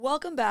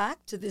Welcome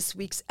back to this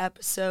week's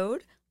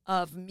episode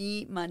of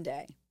Me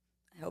Monday.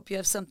 I hope you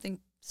have something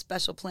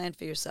special planned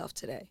for yourself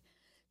today.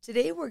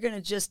 Today we're going to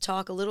just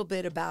talk a little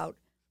bit about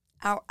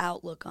our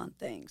outlook on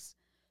things.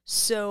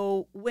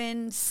 So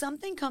when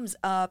something comes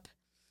up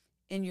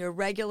in your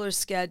regular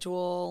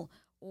schedule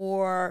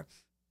or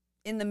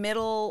in the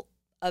middle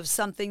of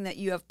something that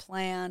you have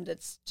planned,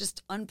 it's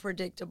just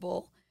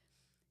unpredictable,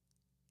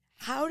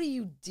 how do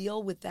you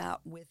deal with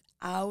that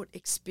without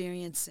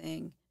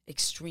experiencing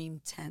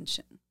extreme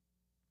tension?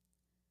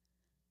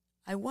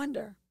 I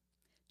wonder,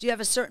 do you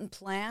have a certain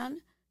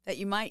plan that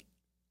you might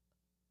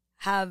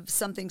have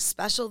something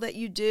special that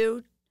you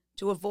do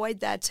to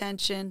avoid that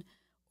tension,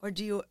 or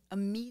do you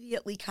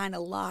immediately kind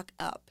of lock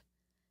up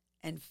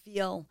and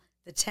feel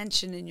the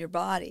tension in your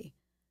body,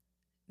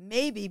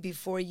 maybe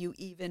before you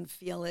even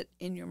feel it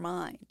in your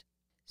mind?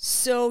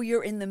 So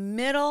you're in the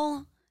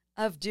middle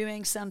of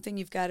doing something,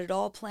 you've got it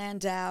all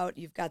planned out,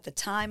 you've got the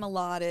time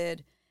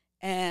allotted,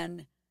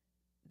 and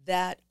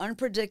that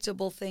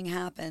unpredictable thing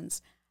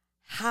happens.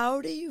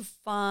 How do you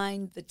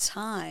find the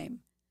time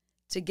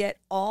to get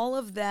all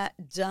of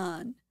that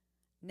done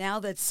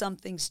now that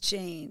something's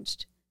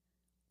changed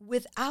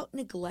without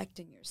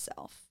neglecting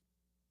yourself?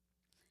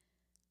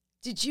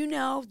 Did you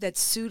know that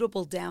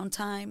suitable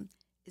downtime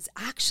is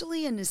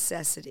actually a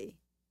necessity?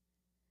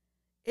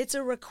 It's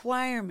a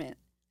requirement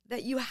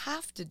that you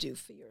have to do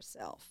for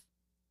yourself.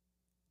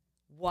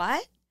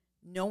 What?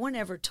 No one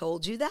ever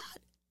told you that?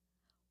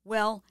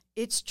 Well,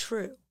 it's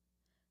true,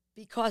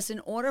 because in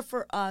order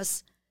for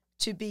us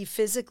to be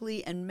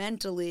physically and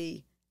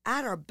mentally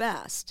at our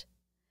best,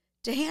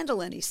 to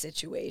handle any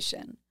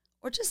situation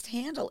or just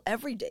handle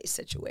everyday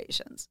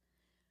situations,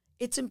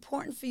 it's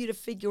important for you to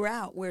figure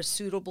out where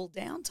suitable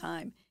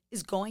downtime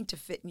is going to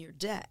fit in your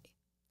day.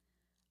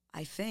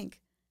 I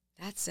think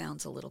that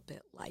sounds a little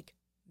bit like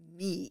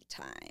me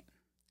time.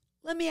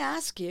 Let me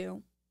ask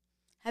you,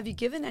 have you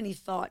given any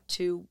thought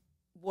to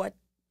what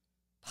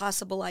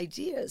possible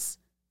ideas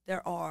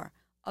there are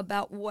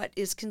about what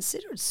is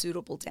considered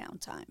suitable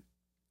downtime?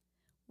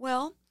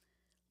 Well,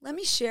 let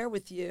me share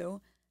with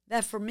you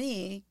that for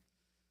me,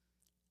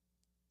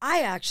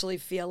 I actually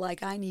feel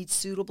like I need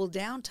suitable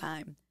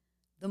downtime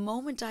the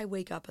moment I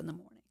wake up in the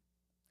morning.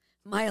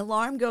 My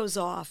alarm goes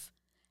off,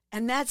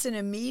 and that's an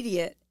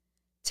immediate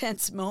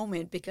tense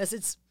moment because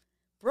it's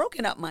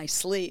broken up my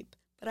sleep,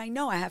 but I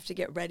know I have to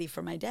get ready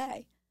for my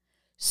day.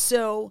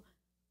 So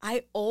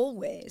I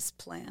always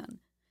plan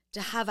to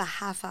have a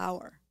half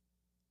hour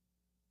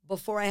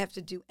before I have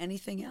to do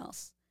anything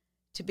else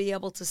to be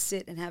able to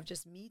sit and have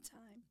just me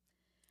time.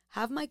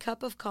 Have my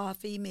cup of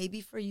coffee.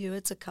 Maybe for you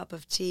it's a cup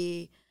of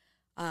tea.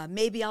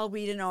 Maybe I'll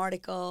read an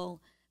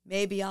article.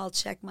 Maybe I'll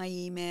check my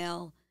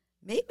email.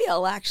 Maybe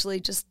I'll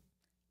actually just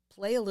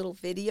play a little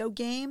video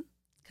game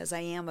because I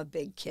am a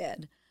big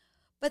kid.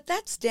 But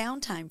that's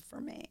downtime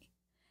for me.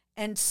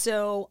 And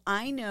so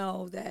I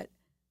know that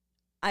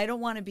I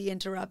don't want to be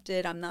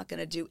interrupted. I'm not going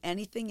to do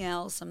anything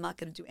else. I'm not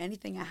going to do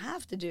anything I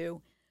have to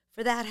do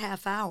for that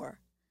half hour.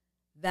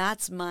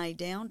 That's my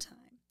downtime.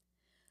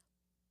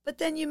 But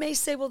then you may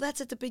say, well,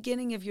 that's at the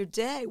beginning of your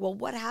day. Well,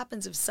 what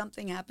happens if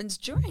something happens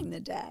during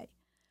the day?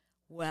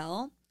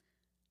 Well,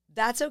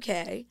 that's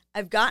okay.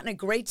 I've gotten a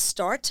great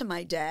start to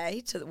my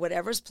day, to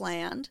whatever's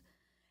planned.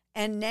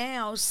 And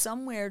now,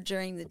 somewhere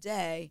during the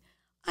day,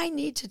 I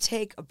need to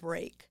take a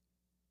break.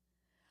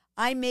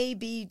 I may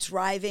be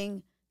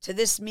driving to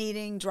this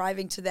meeting,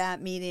 driving to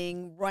that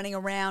meeting, running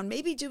around,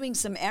 maybe doing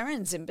some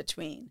errands in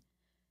between.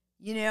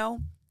 You know,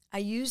 I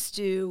used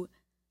to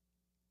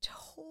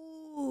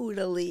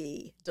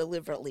totally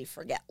deliberately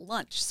forget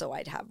lunch so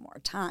I'd have more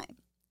time.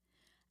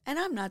 And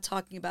I'm not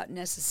talking about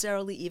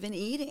necessarily even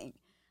eating.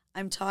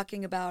 I'm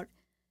talking about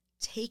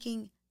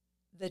taking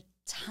the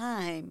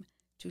time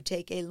to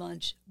take a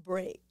lunch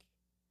break.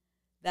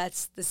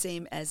 That's the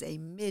same as a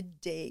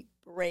midday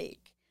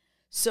break.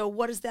 So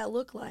what does that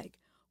look like?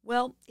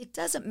 Well, it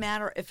doesn't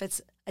matter if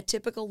it's a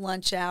typical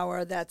lunch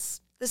hour.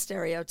 That's the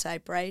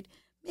stereotype, right?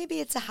 Maybe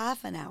it's a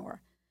half an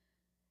hour.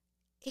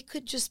 It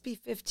could just be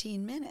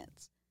 15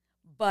 minutes.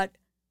 But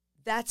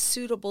that's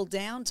suitable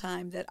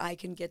downtime that I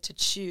can get to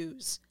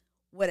choose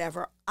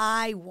whatever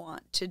I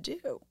want to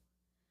do.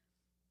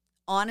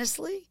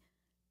 Honestly,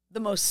 the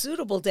most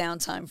suitable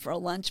downtime for a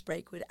lunch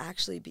break would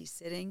actually be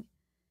sitting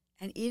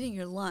and eating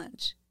your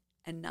lunch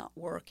and not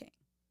working.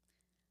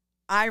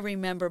 I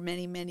remember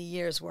many, many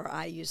years where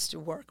I used to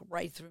work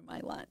right through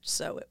my lunch.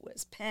 So it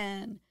was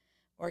pen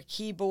or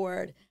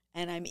keyboard,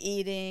 and I'm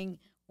eating,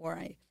 or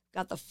I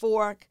got the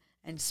fork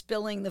and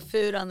spilling the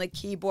food on the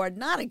keyboard.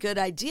 Not a good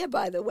idea,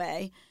 by the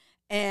way.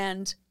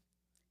 And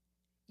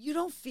you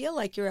don't feel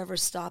like you're ever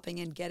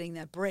stopping and getting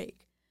that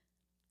break.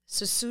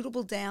 So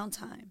suitable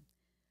downtime.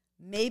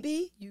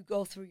 Maybe you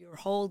go through your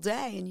whole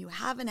day and you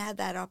haven't had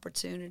that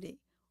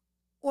opportunity.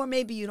 Or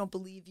maybe you don't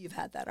believe you've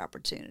had that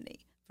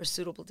opportunity for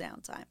suitable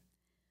downtime.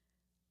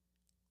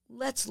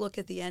 Let's look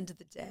at the end of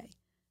the day.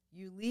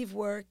 You leave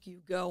work, you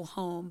go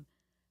home.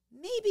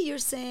 Maybe you're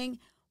saying,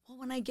 well,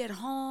 when I get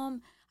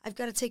home, I've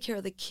got to take care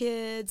of the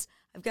kids.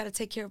 I've got to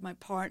take care of my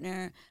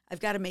partner. I've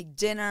got to make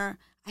dinner.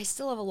 I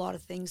still have a lot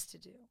of things to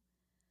do.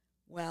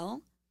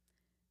 Well,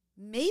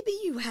 maybe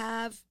you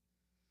have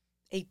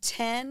a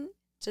 10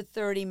 to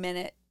 30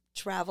 minute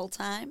travel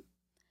time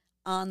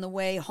on the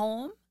way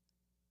home.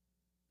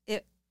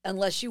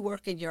 Unless you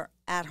work in your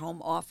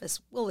at-home office,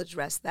 we'll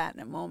address that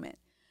in a moment.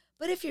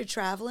 But if you're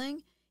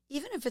traveling,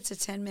 even if it's a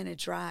 10-minute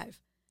drive,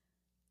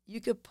 you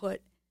could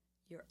put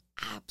your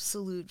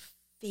absolute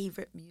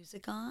favorite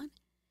music on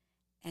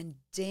and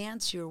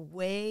dance your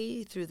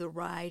way through the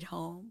ride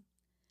home.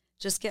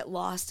 Just get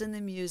lost in the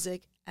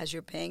music as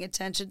you're paying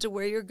attention to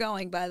where you're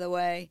going, by the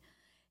way,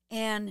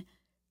 and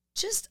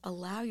just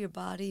allow your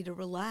body to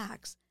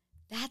relax.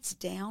 That's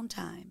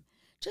downtime.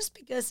 Just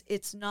because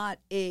it's not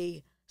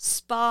a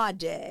spa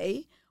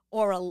day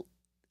or a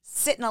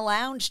sit in a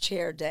lounge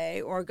chair day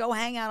or go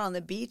hang out on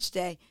the beach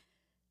day,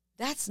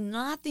 that's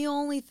not the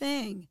only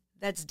thing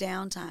that's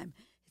downtime.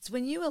 It's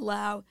when you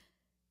allow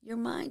your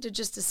mind to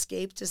just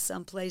escape to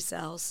someplace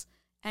else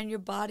and your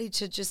body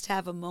to just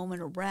have a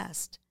moment of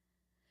rest.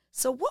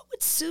 So what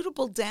would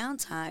suitable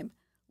downtime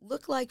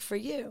look like for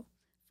you?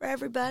 For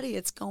everybody,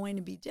 it's going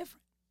to be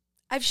different.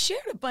 I've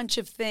shared a bunch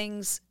of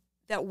things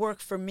that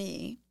work for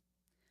me.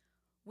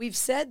 We've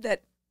said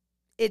that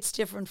it's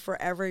different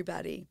for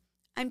everybody.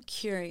 I'm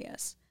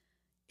curious,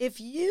 if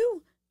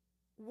you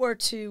were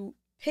to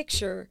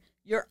picture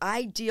your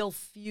ideal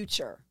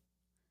future,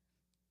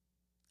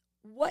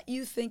 what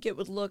you think it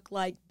would look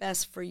like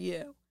best for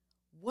you?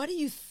 What do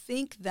you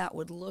think that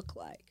would look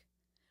like?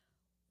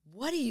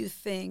 What do you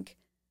think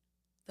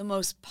the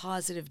most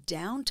positive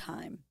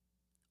downtime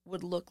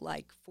would look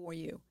like for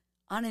you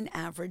on an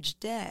average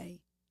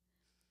day?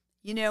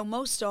 You know,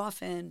 most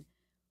often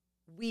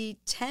we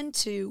tend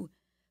to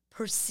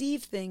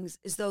perceive things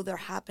as though they're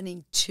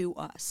happening to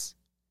us.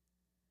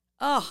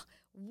 Oh,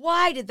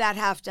 why did that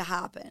have to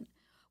happen?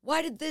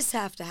 Why did this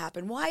have to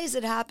happen? Why is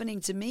it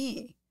happening to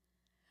me?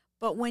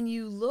 But when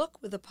you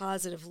look with a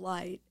positive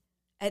light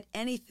at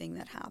anything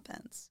that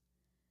happens,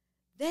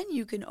 then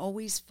you can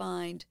always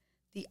find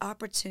the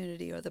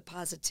opportunity or the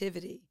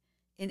positivity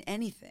in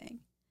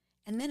anything.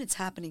 And then it's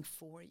happening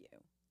for you.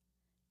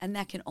 And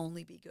that can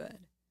only be good.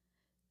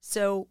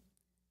 So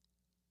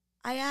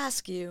I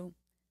ask you,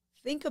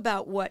 think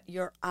about what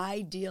your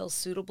ideal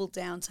suitable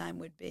downtime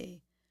would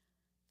be.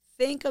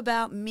 Think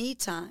about me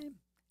time.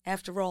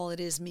 After all, it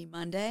is Me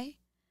Monday.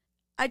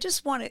 I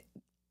just want to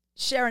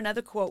share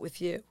another quote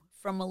with you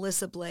from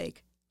Melissa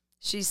Blake.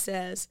 She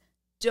says,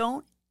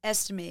 don't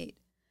estimate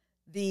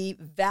the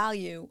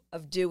value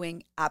of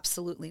doing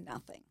absolutely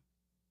nothing.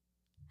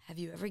 Have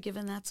you ever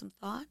given that some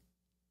thought?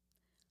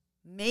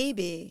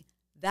 Maybe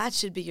that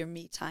should be your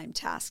me time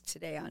task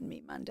today on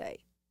Me Monday.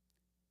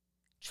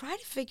 Try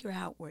to figure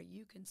out where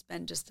you can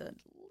spend just a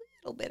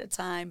little bit of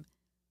time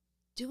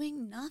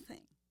doing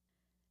nothing.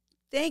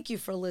 Thank you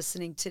for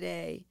listening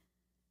today.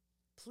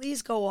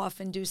 Please go off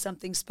and do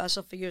something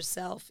special for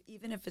yourself,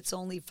 even if it's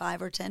only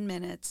 5 or 10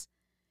 minutes,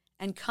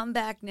 and come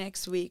back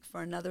next week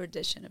for another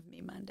edition of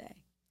Me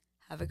Monday.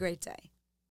 Have a great day.